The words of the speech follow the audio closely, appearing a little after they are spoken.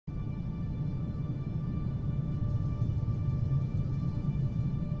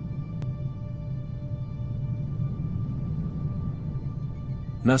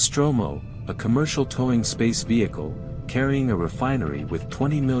Nostromo, a commercial towing space vehicle, carrying a refinery with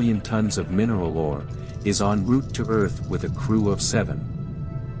 20 million tons of mineral ore, is en route to Earth with a crew of 7.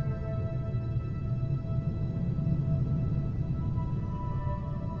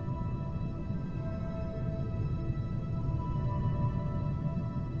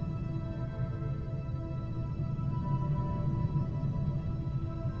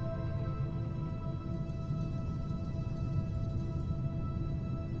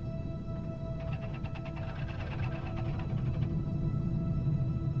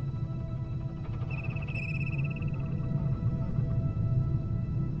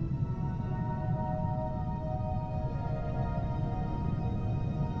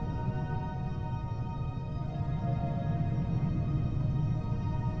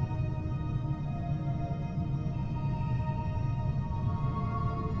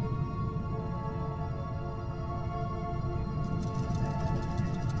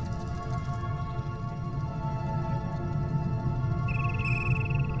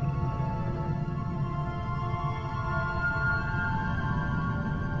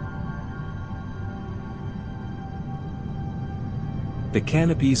 The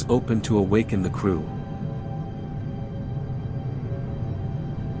canopies open to awaken the crew.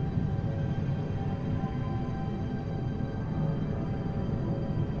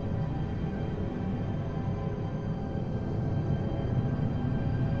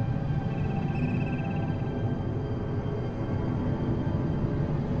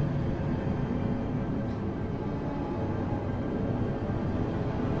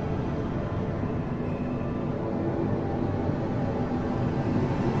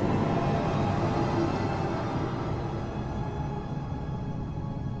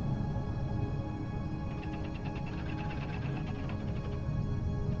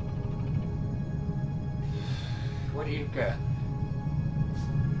 What do you got?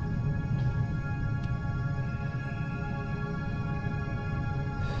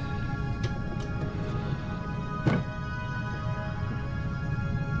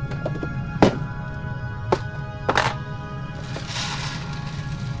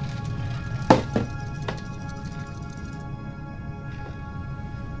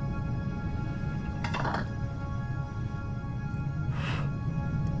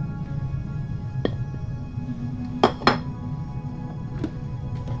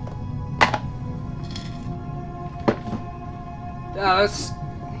 Dallas.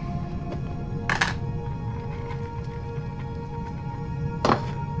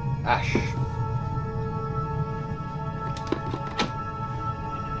 Ash.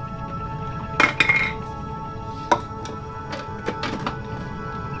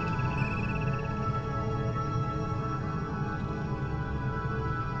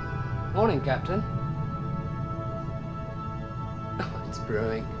 Morning, Captain. Oh, it's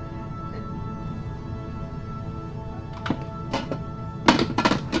brewing.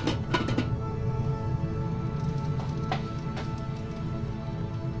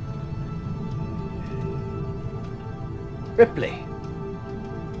 Ripley.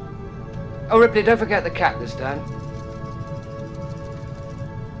 Oh, Ripley, don't forget the cat this time.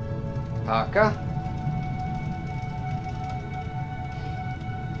 Parker.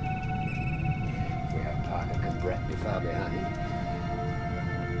 If we have Parker, can Brett be far behind?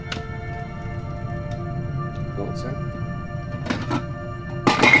 Thought so.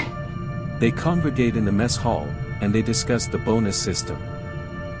 They congregate in the mess hall, and they discuss the bonus system.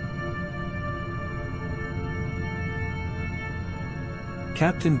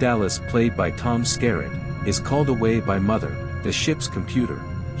 Captain Dallas, played by Tom Skerritt, is called away by Mother, the ship's computer.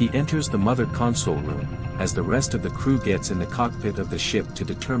 He enters the Mother console room, as the rest of the crew gets in the cockpit of the ship to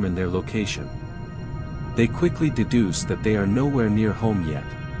determine their location. They quickly deduce that they are nowhere near home yet.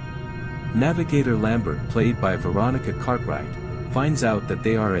 Navigator Lambert, played by Veronica Cartwright, finds out that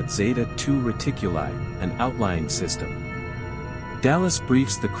they are at Zeta 2 Reticuli, an outlying system. Dallas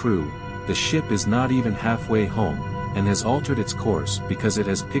briefs the crew. The ship is not even halfway home, and has altered its course because it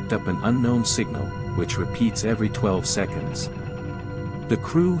has picked up an unknown signal, which repeats every 12 seconds. The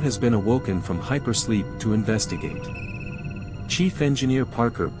crew has been awoken from hypersleep to investigate. Chief Engineer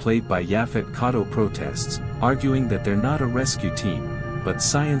Parker, played by Yaphet Kotto, protests, arguing that they're not a rescue team, but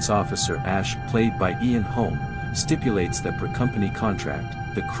Science Officer Ash, played by Ian Holm, stipulates that per company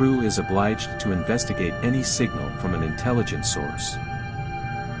contract, the crew is obliged to investigate any signal from an intelligence source.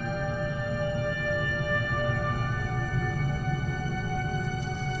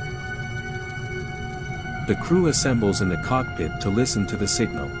 The crew assembles in the cockpit to listen to the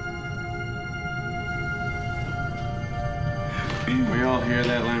signal. Can we all hear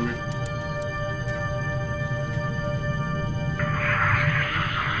that, Lambert?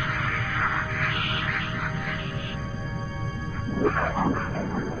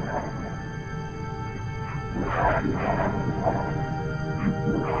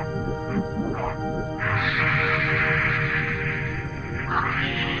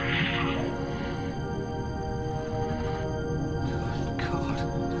 God,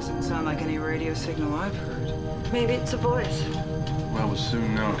 doesn't sound like any radio signal I've heard. Maybe it's a voice. Well, we'll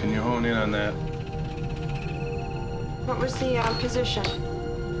soon know. Can you hone in on that? What was the position?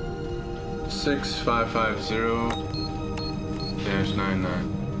 6550-99.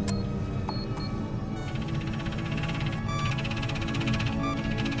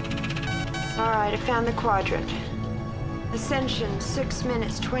 All right, I found the quadrant. Ascension, 6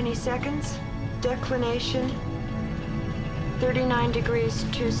 minutes, 20 seconds. Declination, 39 degrees,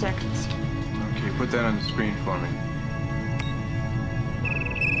 2 seconds. Okay, put that on the screen for me.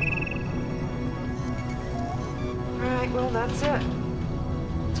 All right, well, that's it.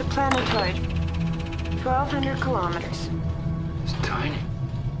 It's a planetoid. 1,200 kilometers. It's tiny.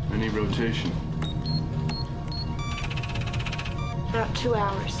 Any rotation? About 2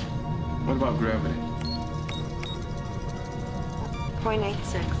 hours. What about gravity?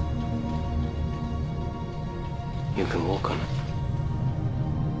 0.86. You can walk on it.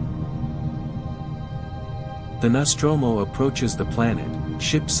 The Nostromo approaches the planet,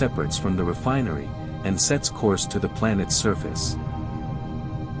 ship separates from the refinery, and sets course to the planet's surface.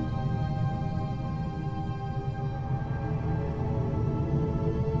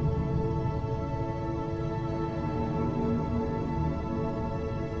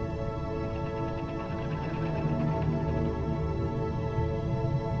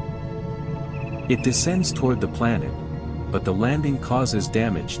 It descends toward the planet, but the landing causes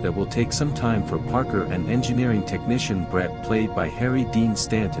damage that will take some time for Parker and engineering technician Brett, played by Harry Dean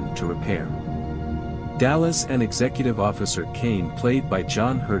Stanton, to repair. Dallas and Executive Officer Kane, played by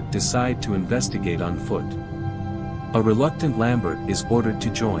John Hurt, decide to investigate on foot. A reluctant Lambert is ordered to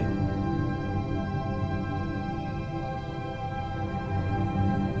join.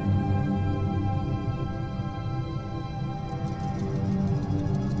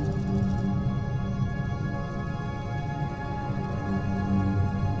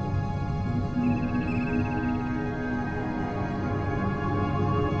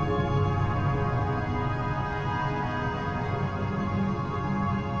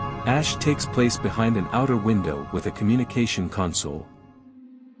 Ash takes place behind an outer window with a communication console.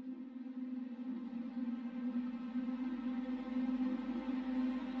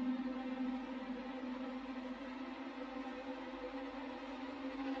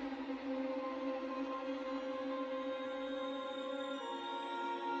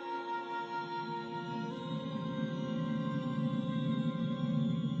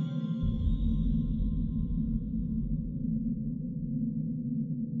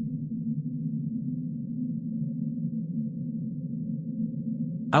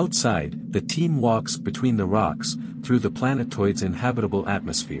 Outside, the team walks between the rocks, through the planetoid's inhabitable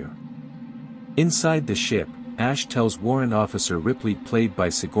atmosphere. Inside the ship, Ash tells Warrant Officer Ripley, played by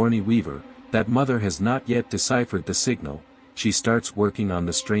Sigourney Weaver, that Mother has not yet deciphered the signal. She starts working on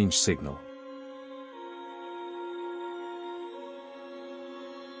the strange signal.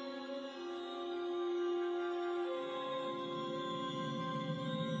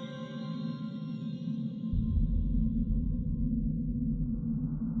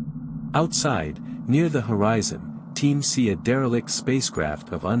 Outside, near the horizon, team see a derelict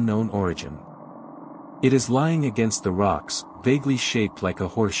spacecraft of unknown origin. It is lying against the rocks, vaguely shaped like a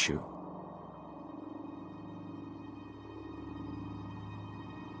horseshoe.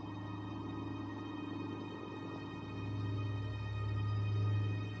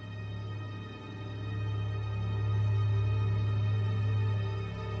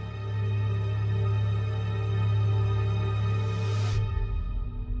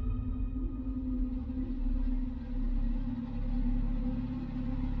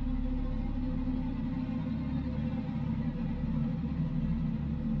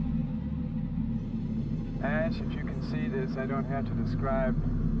 Ash, if you can see this, I don't have to describe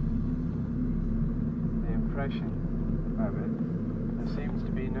the impression of it. There seems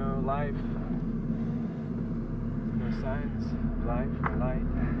to be no life, no signs of life or light.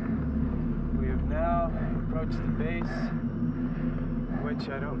 We have now approached the base, which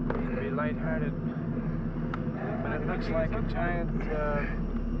I don't mean to be lighthearted, but it looks like a giant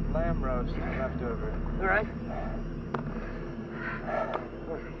lamb roast left over. All right.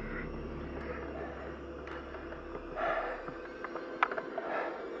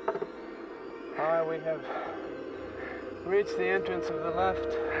 We have reached the entrance of the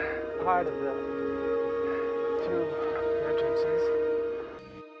left part of the two entrances.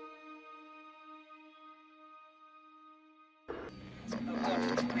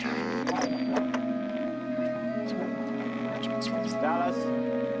 Dallas?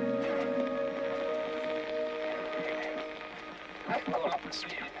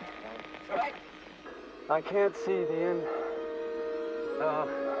 I can't see the end. Oh,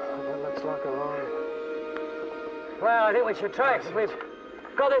 that looks like a line. Well, I think we should try it. If we've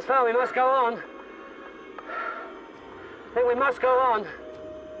got this far, we must go on. I think we must go on.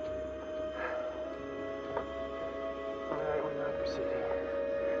 All right, we're not proceeding.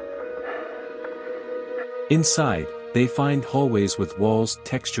 Inside, they find hallways with walls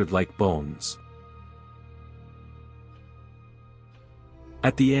textured like bones.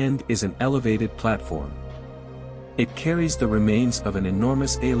 At the end is an elevated platform. It carries the remains of an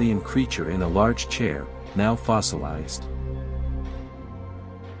enormous alien creature in a large chair, now fossilized.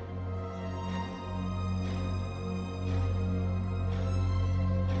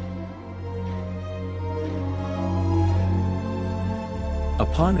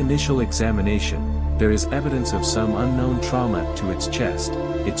 Upon initial examination, there is evidence of some unknown trauma to its chest.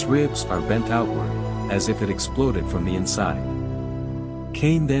 Its ribs are bent outward, as if it exploded from the inside.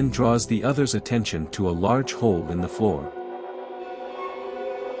 Kane then draws the other's attention to a large hole in the floor.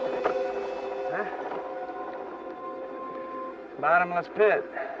 Huh? Bottomless pit.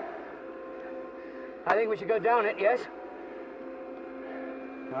 I think we should go down it, yes?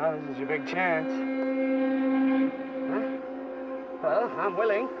 Well, this is your big chance. Huh? Well, I'm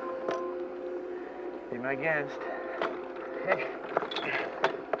willing. Be my guest. Hey.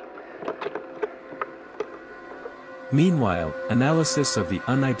 Meanwhile, analysis of the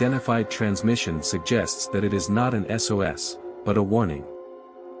unidentified transmission suggests that it is not an SOS, but a warning.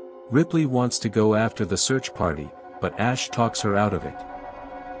 Ripley wants to go after the search party, but Ash talks her out of it.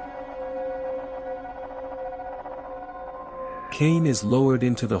 Kane is lowered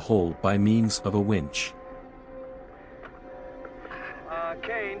into the hole by means of a winch.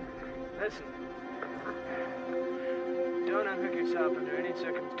 Kane, listen. Don't unhook yourself under any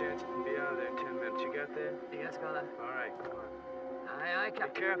circumstance and be out of there in 10 minutes. You got that? Yes, Scholar. All right, come on. Aye, aye, Be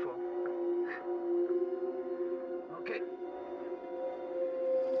Captain. careful. Okay.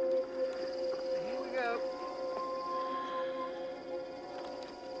 Here we go.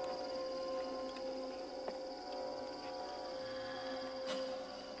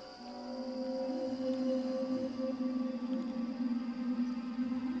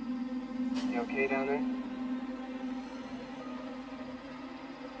 You okay down there?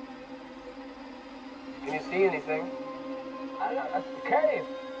 Can you see anything? A cave.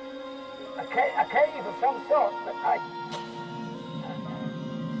 A cave of some sort, but I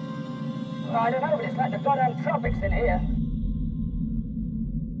don't know, but it's like the goddamn tropics in here.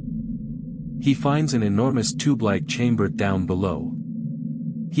 He finds an enormous tube-like chamber down below.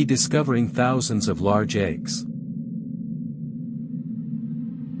 He discovering thousands of large eggs.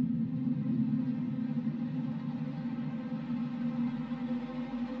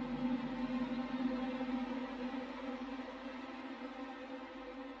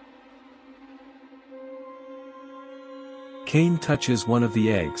 Kane touches one of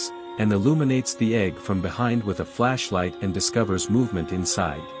the eggs, and illuminates the egg from behind with a flashlight and discovers movement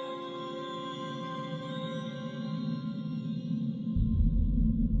inside.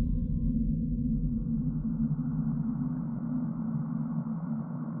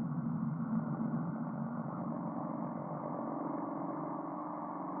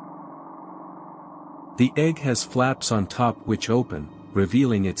 The egg has flaps on top which open,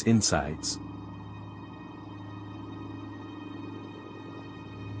 revealing its insides.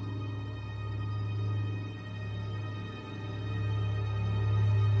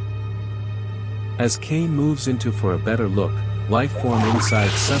 As Kane moves into for a better look, life form inside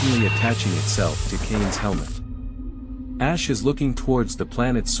suddenly attaching itself to Kane's helmet. Ash is looking towards the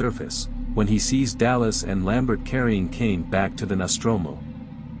planet's surface, when he sees Dallas and Lambert carrying Kane back to the Nostromo.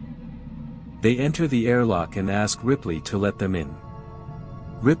 They enter the airlock and ask Ripley to let them in.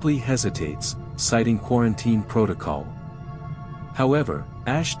 Ripley hesitates, citing quarantine protocol. However,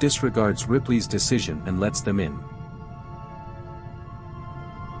 Ash disregards Ripley's decision and lets them in.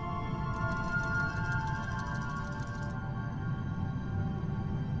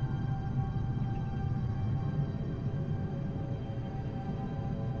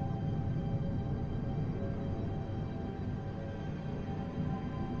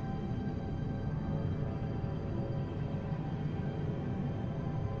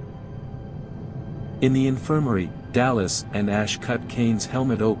 In the infirmary, Dallas and Ash cut Kane's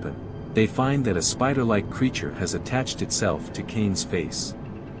helmet open. They find that a spider-like creature has attached itself to Kane's face.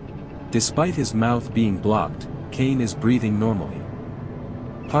 Despite his mouth being blocked, Kane is breathing normally.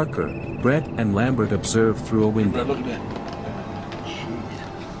 Parker, Brett and Lambert observe through a window. Look at that.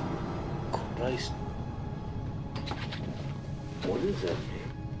 Christ. What does that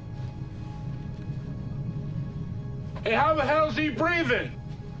mean? Hey, how the hell's he breathing?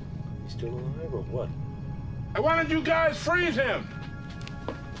 He's still alive or what? Hey, why don't you guys freeze him?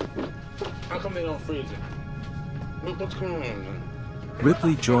 How come they don't freeze him? What's going on then?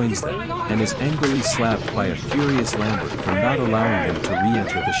 Ripley joins them and is angrily slapped by a furious Lambert for not allowing them to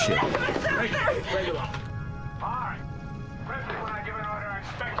re-enter the ship. Break it off. All right. Ripley, when I give an order, I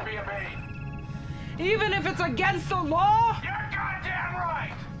expect to be obeyed. Even if it's against the law? You're goddamn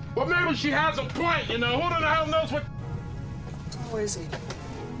right! Well, maybe she has a point, you know? Who the hell knows what... Who is he?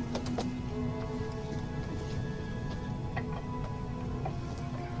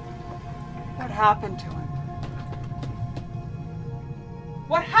 What happened to him?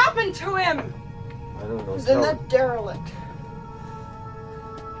 What happened to him? I don't know. He's in that derelict.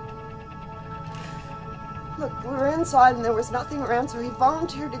 Look, we were inside and there was nothing around, so he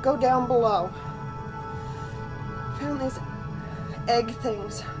volunteered to go down below. Found these egg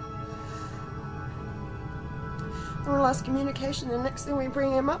things. And we lost communication. The next thing we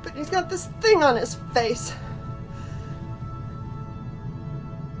bring him up, and he's got this thing on his face.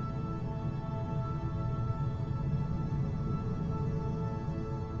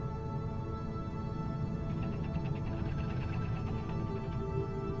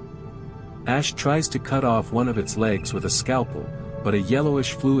 Ash tries to cut off one of its legs with a scalpel, but a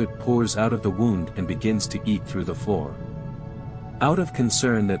yellowish fluid pours out of the wound and begins to eat through the floor. Out of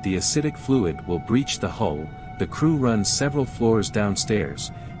concern that the acidic fluid will breach the hull, the crew runs several floors downstairs,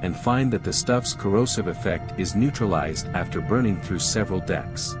 and find that the stuff's corrosive effect is neutralized after burning through several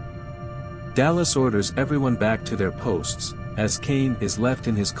decks. Dallas orders everyone back to their posts, as Kane is left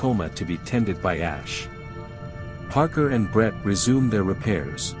in his coma to be tended by Ash. Parker and Brett resume their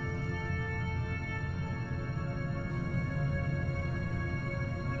repairs.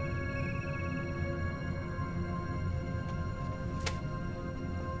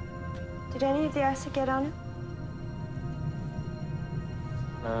 Did any of the acid get on him?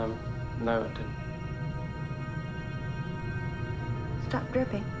 No, it didn't. Stop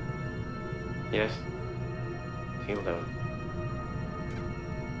dripping. Yes. Healed over.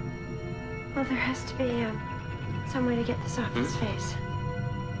 Well, there has to be some way to get this off his face.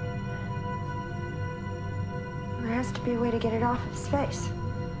 There has to be a way to get it off his face.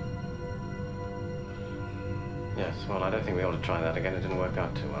 Yes, well, I don't think we ought to try that again. It didn't work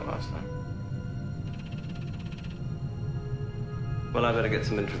out too well last time. Well, I better get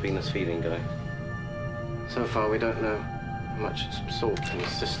some intravenous feeding going. So far, we don't know how much it's absorbed in the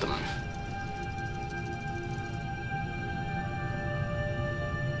system.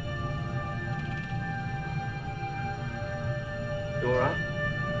 You all right?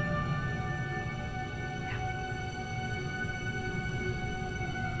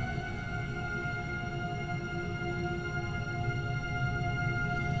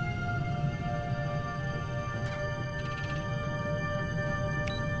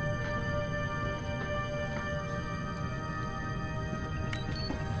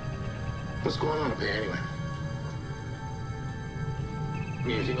 What's going on up here anyway?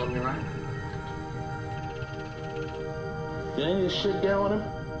 Anything on me right? Did any of this shit get on him?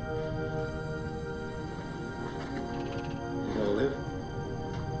 You gonna live?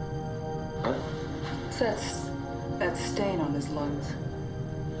 Huh? It's that stain on his lungs.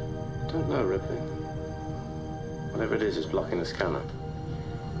 Don't know, Ripley. Whatever it is blocking the scanner.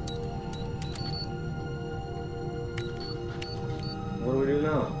 What do we do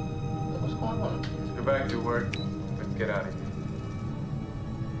now? What's going on? Let's go back to work. Let's get out of here.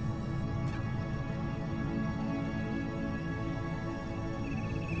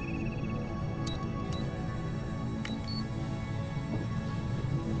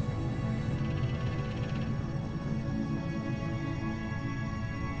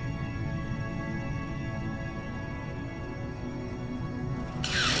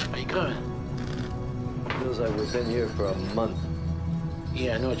 How you going? Feels like we've been here for a month.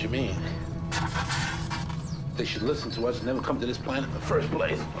 Yeah, I know what you mean. They should listen to us and never come to this planet in the first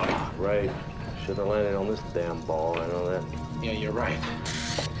place. Right. Should have landed on this damn ball, I know that. Yeah, you're right.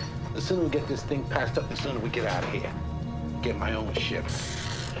 The sooner we get this thing patched up, the sooner we get out of here. Get my own ship.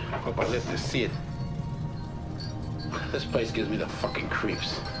 Hope I live to see it. This place gives me the fucking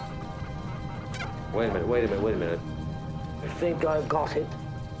creeps. Wait a minute. I think I've got it.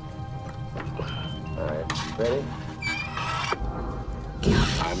 All right, ready?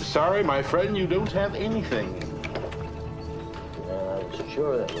 I'm sorry, my friend, you don't have anything. I was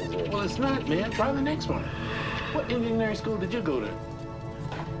sure that was it. Well, it's not, man. Try the next one. What engineering school did you go to?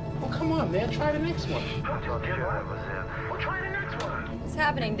 Well, come on, man. Try the next one. Well, try the next one. What's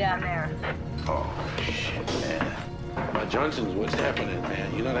happening down there? Oh, shit, man. Johnson's, what's happening,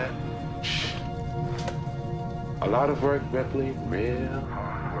 man? You know that? Shh. A lot of work, Ripley. Real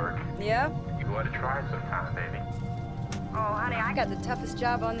hard work. Yeah? You ought to try sometime, baby. Oh, honey, I got the toughest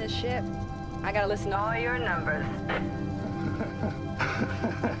job on this ship. I gotta listen to all your numbers.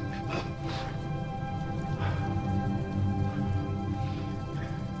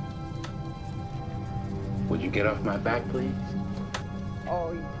 Would you get off my back, please?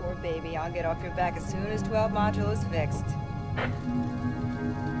 Oh, you poor baby. I'll get off your back as soon as 12 module is fixed.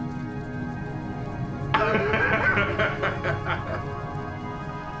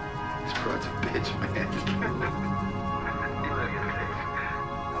 This broad's a bitch, man.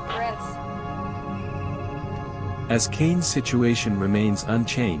 A prince. As Kane's situation remains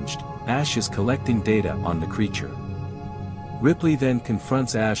unchanged, Ash is collecting data on the creature. Ripley then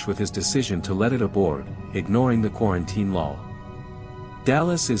confronts Ash with his decision to let it aboard, ignoring the quarantine law.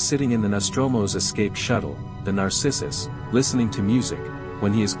 Dallas is sitting in the Nostromo's escape shuttle, the Narcissus, listening to music,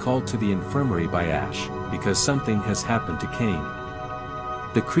 when he is called to the infirmary by Ash, because something has happened to Kane.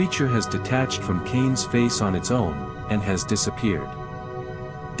 The creature has detached from Kane's face on its own, and has disappeared.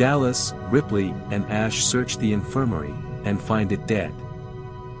 Dallas, Ripley, and Ash search the infirmary, and find it dead.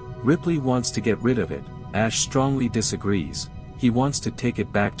 Ripley wants to get rid of it. Ash strongly disagrees. He wants to take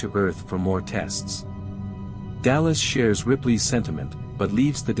it back to Earth for more tests. Dallas shares Ripley's sentiment, but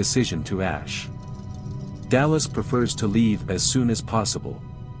leaves the decision to Ash. Dallas prefers to leave as soon as possible.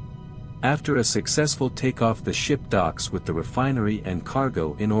 After a successful takeoff, the ship docks with the refinery and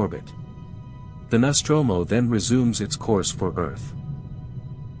cargo in orbit. The Nostromo then resumes its course for Earth.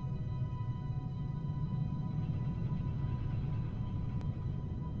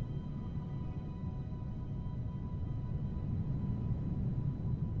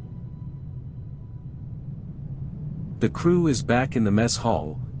 The crew is back in the mess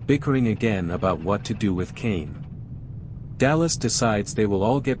hall, bickering again about what to do with Kane. Dallas decides they will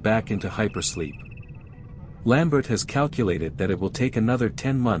all get back into hypersleep. Lambert has calculated that it will take another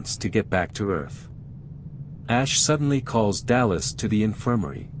 10 months to get back to Earth. Ash suddenly calls Dallas to the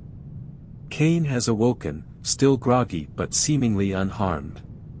infirmary. Kane has awoken, still groggy but seemingly unharmed.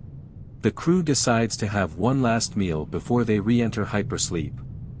 The crew decides to have one last meal before they re-enter hypersleep.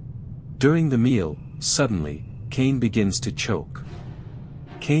 During the meal, suddenly, Kane begins to choke.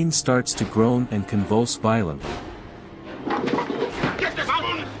 Kane starts to groan and convulse violently. Get this out!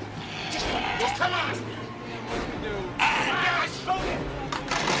 Just come on!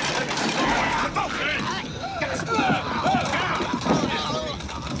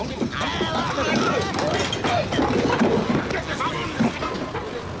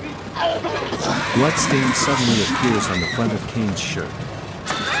 Bloodstain suddenly appears on the front of Kane's shirt.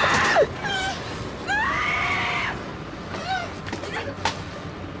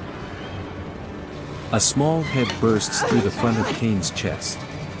 A small head bursts through the front of Kane's chest.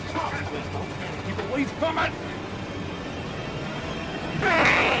 Keep away from it!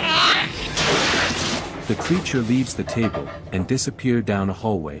 The creature leaves the table, and disappears down a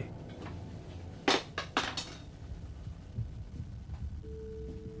hallway.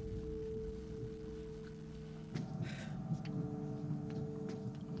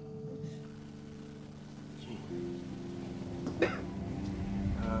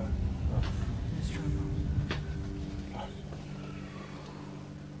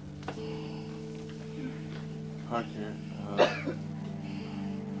 Parker,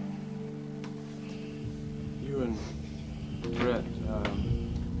 you and Brett,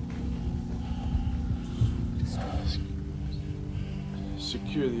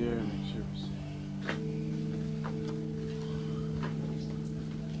 secure the area, make sure we're safe.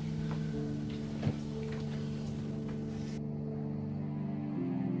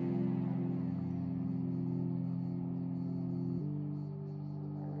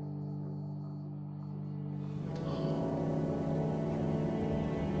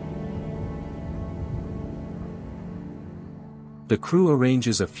 The crew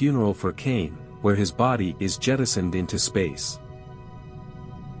arranges a funeral for Kane, where his body is jettisoned into space.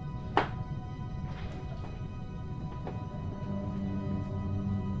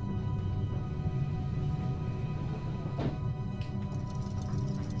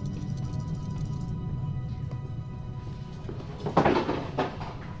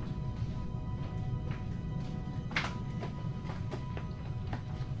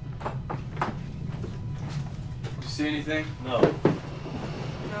 See anything? No,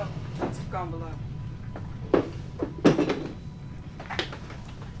 it's gone below.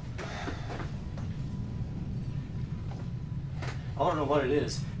 I don't know what it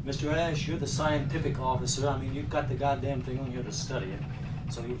is. Mr. Ash, you're the scientific officer. I mean, you've got the goddamn thing on here to study it.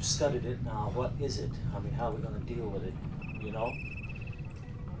 So you've studied it now. What is it? I mean, how are we going to deal with it? You know?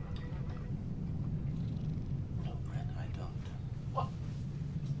 No, Brett, I don't. What?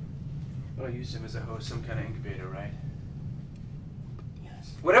 Well, I used him as a host, some kind of incubator, right?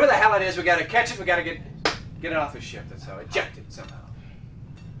 Yes. Whatever the hell it is, we gotta catch it. We gotta get it off the ship. That's how. Eject it somehow.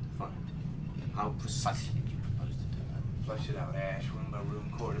 Fine. How precisely do you propose to do that? Flush it out, Ash, room by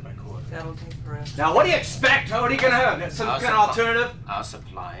room, quarter by quarter. That'll take forever. Now, what do you expect? What are you gonna have? Some kind of alternative? Our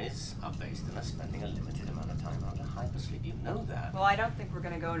supplies are based on us spending a limited amount of time under hypersleep. You know that. Well, I don't think we're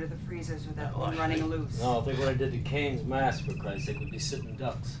going to go into the freezers with that thing running loose. No, I think what I did to Kane's mask, for Christ's sake, would be sitting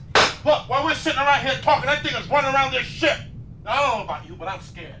ducks. Look, while we're sitting around here talking, that thing is running around this ship. Now, I don't know about you, but I'm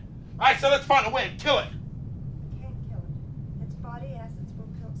scared. All right, so let's find a way and kill it. Can't kill it. Its body acids will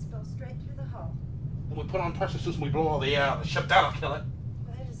spill straight through the hull. When we put on pressure suits and we blow all the air out of the ship, that'll kill it.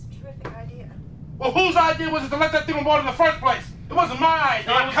 Well, that is a terrific idea. Well, whose idea was it to let that thing on board in the first place? It wasn't mine.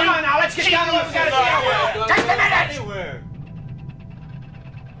 Come on now, let's get down to what we gotta do. Just a minute! Anywhere.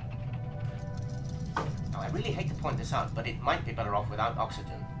 Now, I really hate to point this out, but it might be better off without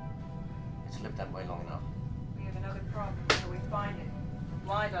oxygen. It's lived that way long enough. We have another problem until we find it. We're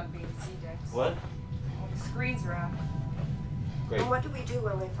blind on being sea decks. What? All the screens are out. Great. And what do we do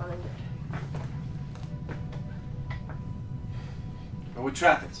when we find it? Well, we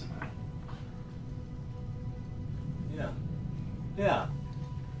trap it somehow. Yeah.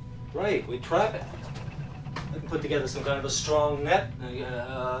 Right, we trap it. We can put together some kind of a strong net,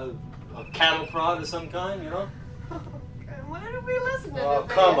 a cattle prod of some kind, you know? Why don't we listen to Oh, them?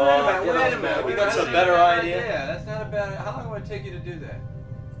 come on. Wait a minute. We got some better idea. Yeah, that's not a bad. How long would it take you to do that?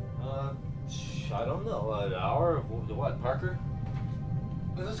 I don't know, an hour? What, Parker?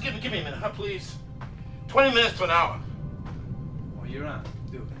 Let's give me a minute, huh, please? 20 minutes to an hour. Well, you're on.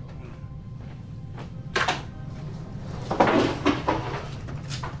 Do it.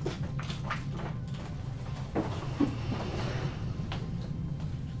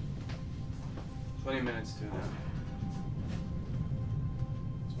 20 minutes to an hour.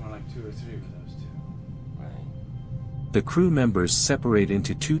 It's more like 2 or 3 with those two. Right. The crew members separate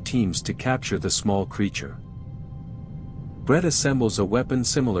into 2 teams to capture the small creature. Brett assembles a weapon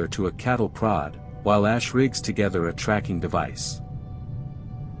similar to a cattle prod, while Ash rigs together a tracking device.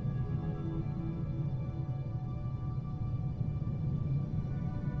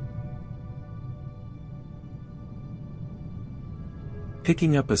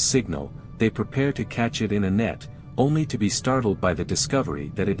 Picking up a signal, they prepare to catch it in a net, only to be startled by the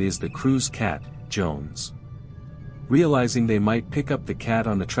discovery that it is the crew's cat, Jones. Realizing they might pick up the cat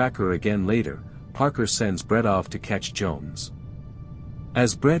on the tracker again later, Parker sends Brett off to catch Jones.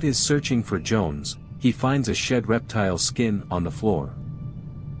 As Brett is searching for Jones, he finds a shed reptile skin on the floor.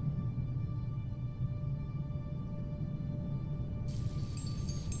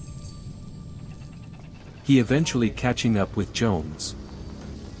 He eventually catching up with Jones.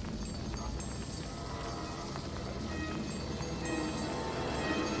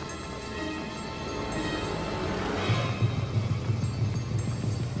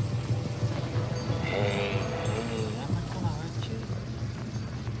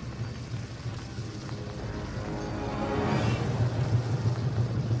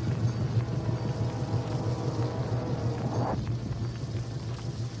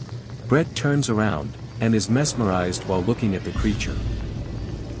 Brett turns around, and is mesmerized while looking at the creature.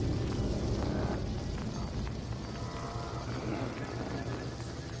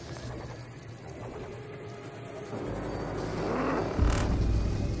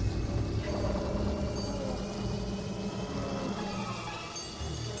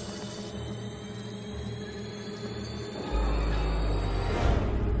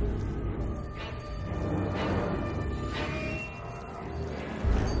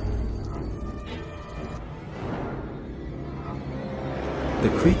 The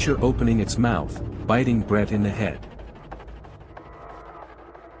creature opening its mouth, biting Brett in the head.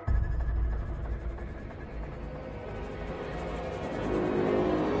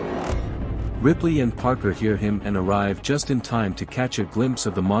 Ripley and Parker hear him and arrive just in time to catch a glimpse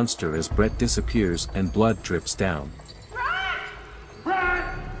of the monster as Brett disappears and blood drips down.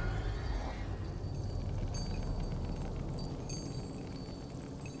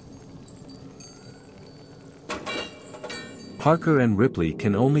 Parker and Ripley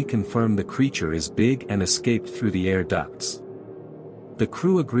can only confirm the creature is big and escaped through the air ducts. The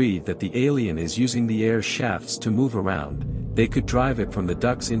crew agree that the alien is using the air shafts to move around. They could drive it from the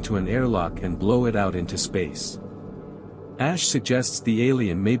ducts into an airlock and blow it out into space. Ash suggests the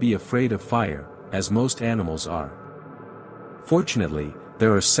alien may be afraid of fire, as most animals are. Fortunately,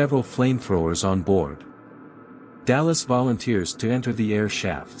 there are several flamethrowers on board. Dallas volunteers to enter the air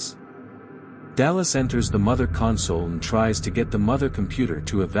shafts. Dallas enters the mother console and tries to get the mother computer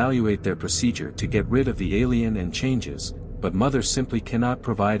to evaluate their procedure to get rid of the alien and changes, but mother simply cannot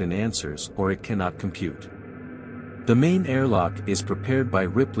provide an answers or it cannot compute. The main airlock is prepared by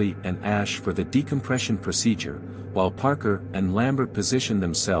Ripley and Ash for the decompression procedure, while Parker and Lambert position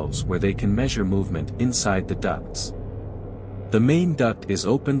themselves where they can measure movement inside the ducts. The main duct is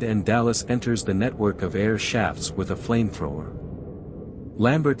opened and Dallas enters the network of air shafts with a flamethrower.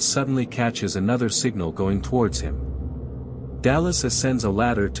 Lambert suddenly catches another signal going towards him. Dallas ascends a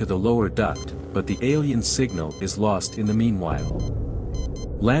ladder to the lower duct, but the alien signal is lost in the meanwhile.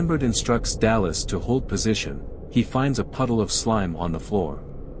 Lambert instructs Dallas to hold position. He finds a puddle of slime on the floor.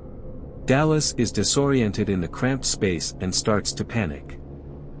 Dallas is disoriented in the cramped space and starts to panic.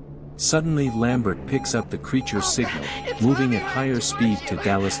 Suddenly Lambert picks up the creature's signal, moving at higher speed to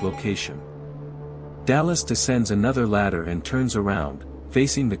Dallas' location. Dallas descends another ladder and turns around,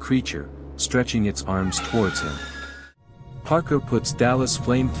 facing the creature, stretching its arms towards him. Parker puts Dallas'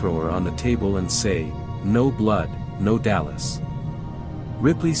 flamethrower on the table and say, "No blood, no Dallas."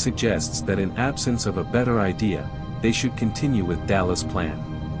 Ripley suggests that in absence of a better idea, they should continue with Dallas' plan.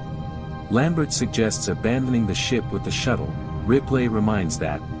 Lambert suggests abandoning the ship with the shuttle. Ripley reminds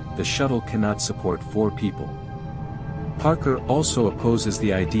that the shuttle cannot support 4 people. Parker also opposes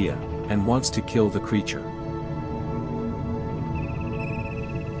the idea, and wants to kill the creature.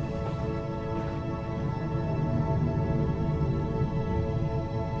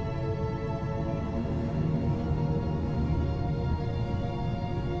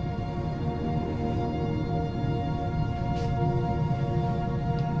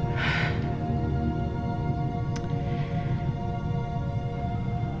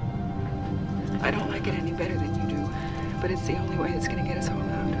 I don't like it any better than you do, but it's the only way that's going to get us all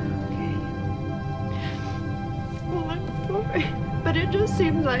out, okay? Well, I'm sorry, but it just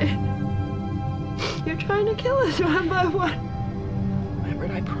seems like you're trying to kill us one by one.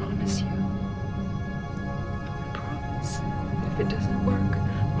 Lambert, I promise you. I promise that if it doesn't work,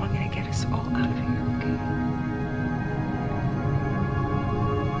 I'm going to get us all out of here, okay?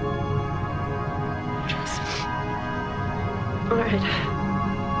 Trust me. All right.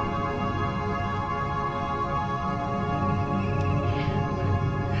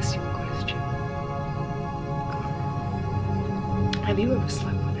 Have you ever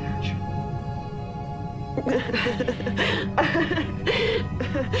slept with Ash?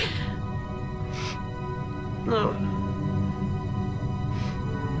 No.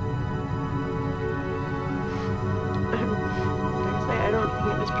 I don't think he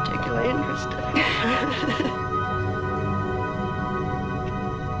was particularly interested.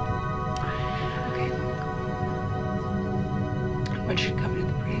 Okay, look. I want you to come into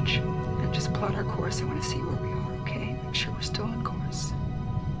the bridge and just plot our course. I want to see where we are, okay? Make sure we're still on course.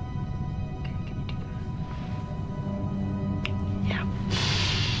 Okay, can you do that? Yeah.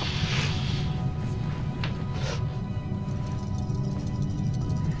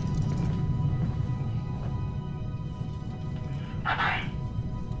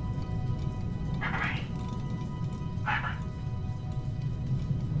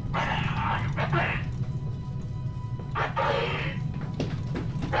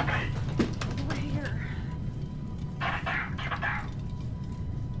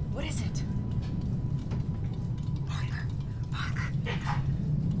 What is it? Parker.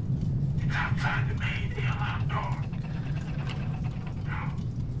 It's outside the main airlock door. Now,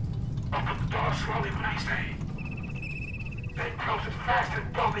 open the door slowly when I say. Then close it fast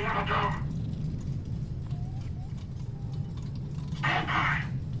and blow the outer door. Stand by.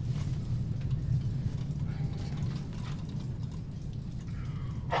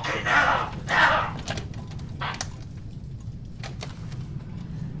 Okay, now!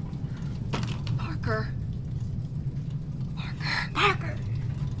 Parker.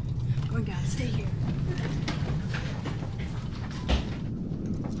 Going down. Stay here.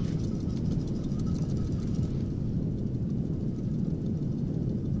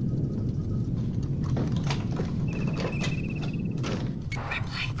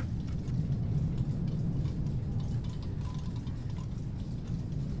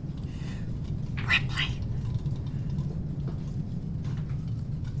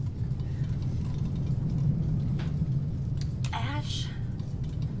 Ash.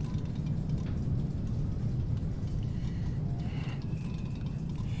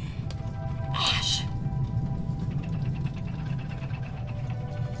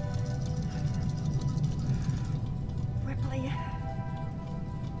 Ripley.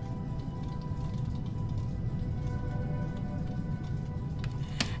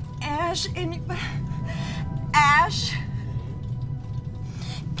 Ash, Ash!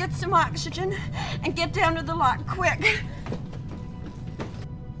 Get some oxygen and get down to the lock, quick!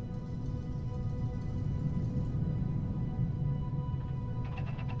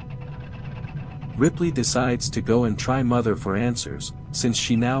 Ripley decides to go and try Mother for answers, since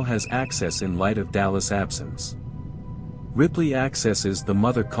she now has access in light of Dallas' absence. Ripley accesses the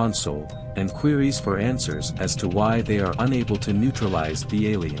Mother console, and queries for answers as to why they are unable to neutralize the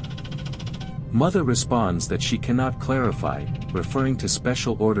alien. Mother responds that she cannot clarify, referring to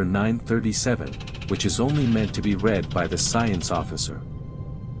Special Order 937, which is only meant to be read by the science officer.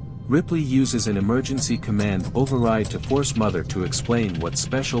 Ripley uses an emergency command override to force Mother to explain what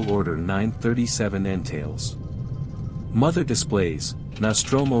Special Order 937 entails. Mother displays,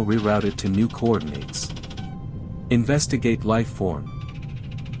 Nostromo rerouted to new coordinates. Investigate life form.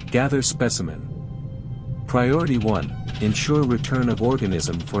 Gather specimen. Priority 1, ensure return of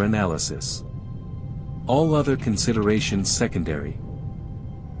organism for analysis. All other considerations secondary.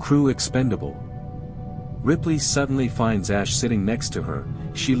 Crew expendable. Ripley suddenly finds Ash sitting next to her.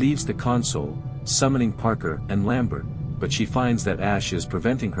 She leaves the console, summoning Parker and Lambert, but she finds that Ash is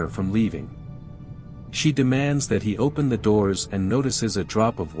preventing her from leaving. She demands that he open the doors and notices a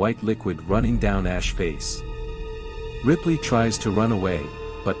drop of white liquid running down Ash's face. Ripley tries to run away,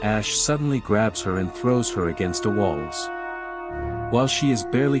 but Ash suddenly grabs her and throws her against the walls. While she is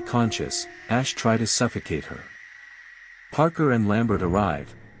barely conscious, Ash tries to suffocate her. Parker and Lambert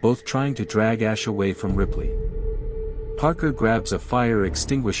arrive, both trying to drag Ash away from Ripley. Parker grabs a fire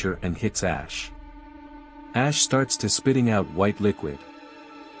extinguisher and hits Ash. Ash starts to spitting out white liquid.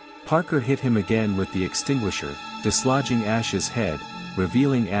 Parker hit him again with the extinguisher, dislodging Ash's head,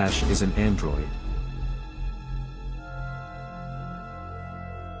 revealing Ash is an android.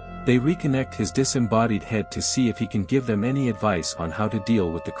 They reconnect his disembodied head to see if he can give them any advice on how to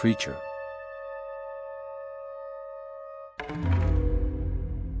deal with the creature.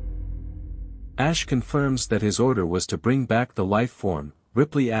 Ash confirms that his order was to bring back the life form.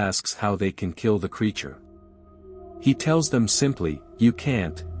 Ripley asks how they can kill the creature. He tells them simply, you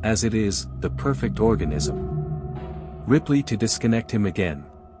can't, as it is, the perfect organism. Ripley to disconnect him again.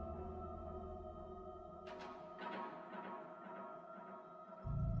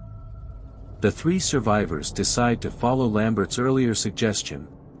 The three survivors decide to follow Lambert's earlier suggestion,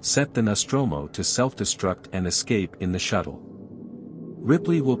 set the Nostromo to self-destruct and escape in the shuttle.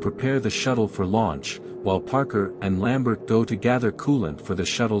 Ripley will prepare the shuttle for launch, while Parker and Lambert go to gather coolant for the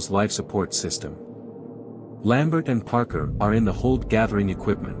shuttle's life support system. Lambert and Parker are in the hold gathering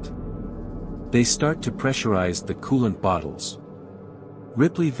equipment. They start to pressurize the coolant bottles.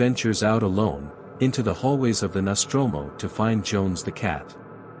 Ripley ventures out alone, into the hallways of the Nostromo to find Jones the cat.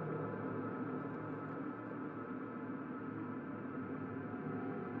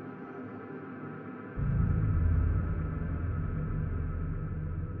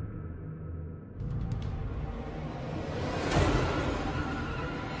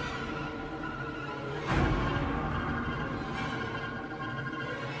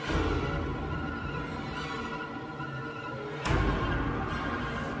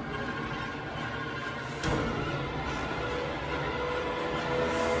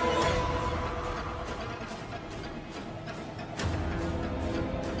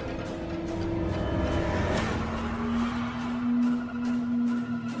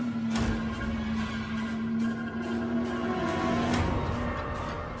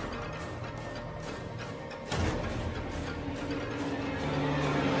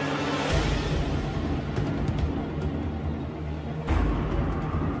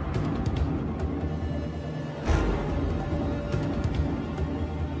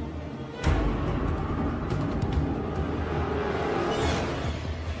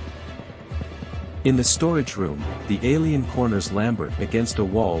 In the storage room, the alien corners Lambert against a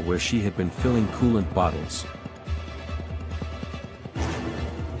wall where she had been filling coolant bottles.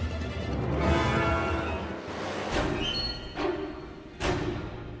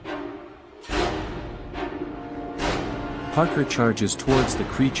 Parker charges towards the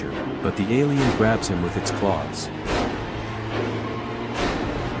creature, but the alien grabs him with its claws.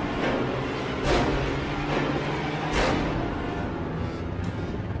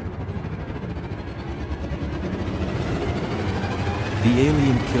 The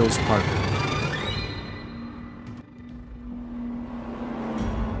alien kills Parker.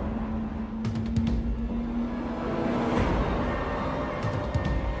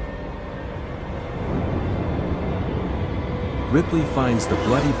 Ripley finds the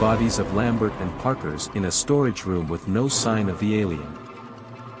bloody bodies of Lambert and Parker's in a storage room with no sign of the alien.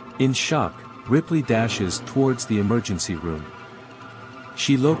 In shock, Ripley dashes towards the emergency room.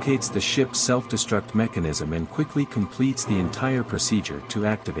 She locates the ship's self-destruct mechanism and quickly completes the entire procedure to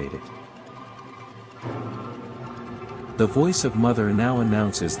activate it. The voice of Mother now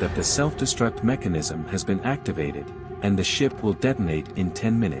announces that the self-destruct mechanism has been activated, and the ship will detonate in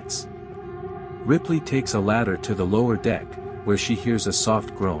 10 minutes. Ripley takes a ladder to the lower deck, where she hears a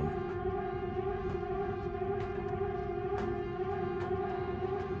soft groan.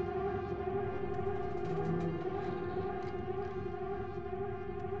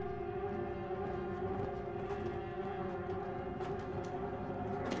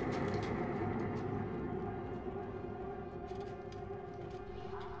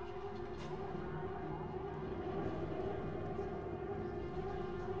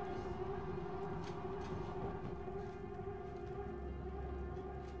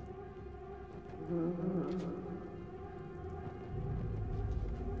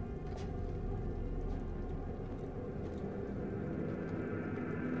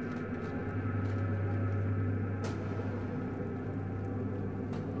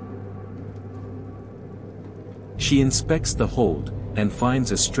 She inspects the hold, and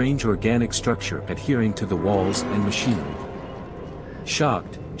finds a strange organic structure adhering to the walls and machinery.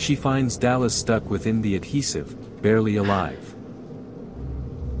 Shocked, she finds Dallas stuck within the adhesive, barely alive.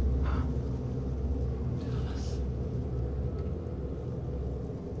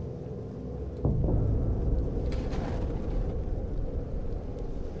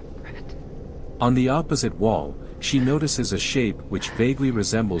 On the opposite wall, she notices a shape which vaguely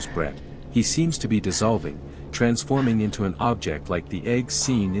resembles Brett. He seems to be dissolving, transforming into an object like the eggs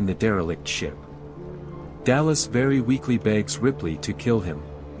seen in the derelict ship. Dallas very weakly begs Ripley to kill him.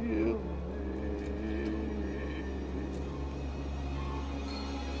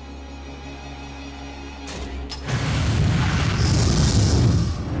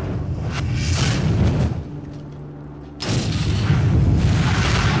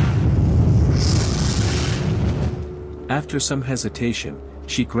 After some hesitation,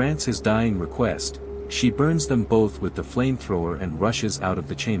 she grants his dying request. She burns them both with the flamethrower and rushes out of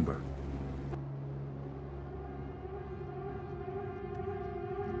the chamber.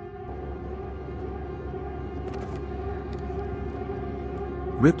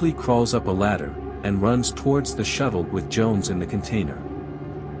 Ripley crawls up a ladder, and runs towards the shuttle with Jones in the container.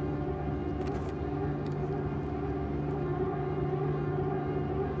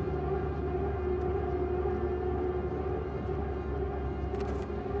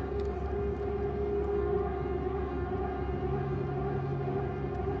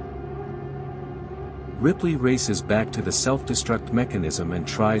 Ripley races back to the self-destruct mechanism and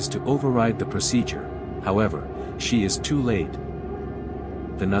tries to override the procedure. However, she is too late.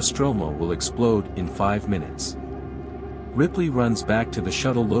 The Nostromo will explode in 5 minutes. Ripley runs back to the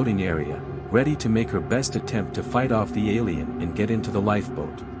shuttle loading area, ready to make her best attempt to fight off the alien and get into the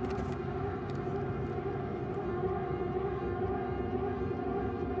lifeboat.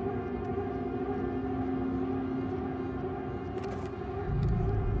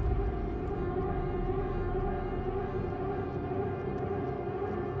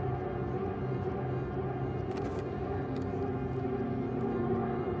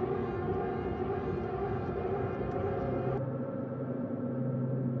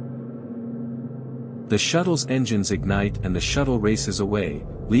 The shuttle's engines ignite and the shuttle races away,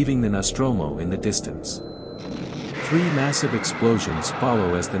 leaving the Nostromo in the distance. 3 massive explosions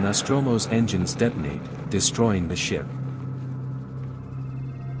follow as the Nostromo's engines detonate, destroying the ship.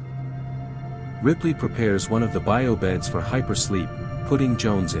 Ripley prepares one of the biobeds for hypersleep, putting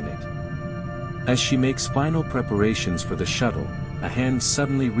Jones in it. As she makes final preparations for the shuttle, a hand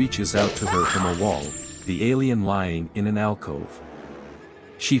suddenly reaches out to her from a wall, the alien lying in an alcove.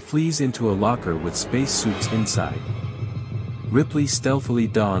 She flees into a locker with spacesuits inside. Ripley stealthily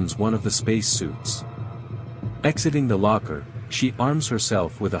dons one of the spacesuits. Exiting the locker, she arms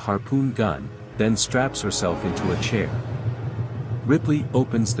herself with a harpoon gun, then straps herself into a chair. Ripley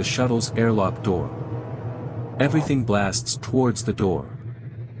opens the shuttle's airlock door. Everything blasts towards the door.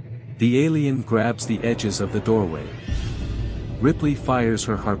 The alien grabs the edges of the doorway. Ripley fires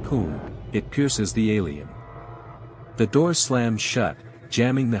her harpoon, it pierces the alien. The door slams shut,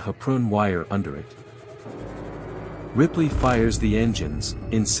 jamming the harpoon wire under it. Ripley fires the engines,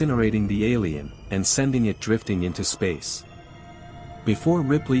 incinerating the alien, and sending it drifting into space. Before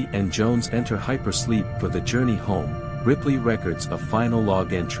Ripley and Jones enter hypersleep for the journey home, Ripley records a final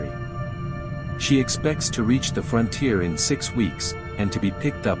log entry. She expects to reach the frontier in 6 weeks, and to be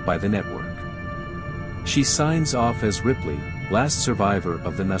picked up by the network. She signs off as Ripley, last survivor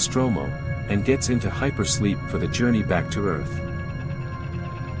of the Nostromo, and gets into hypersleep for the journey back to Earth.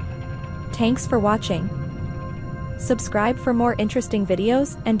 Thanks for watching. Subscribe for more interesting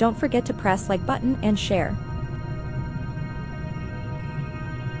videos and don't forget to press like button and share.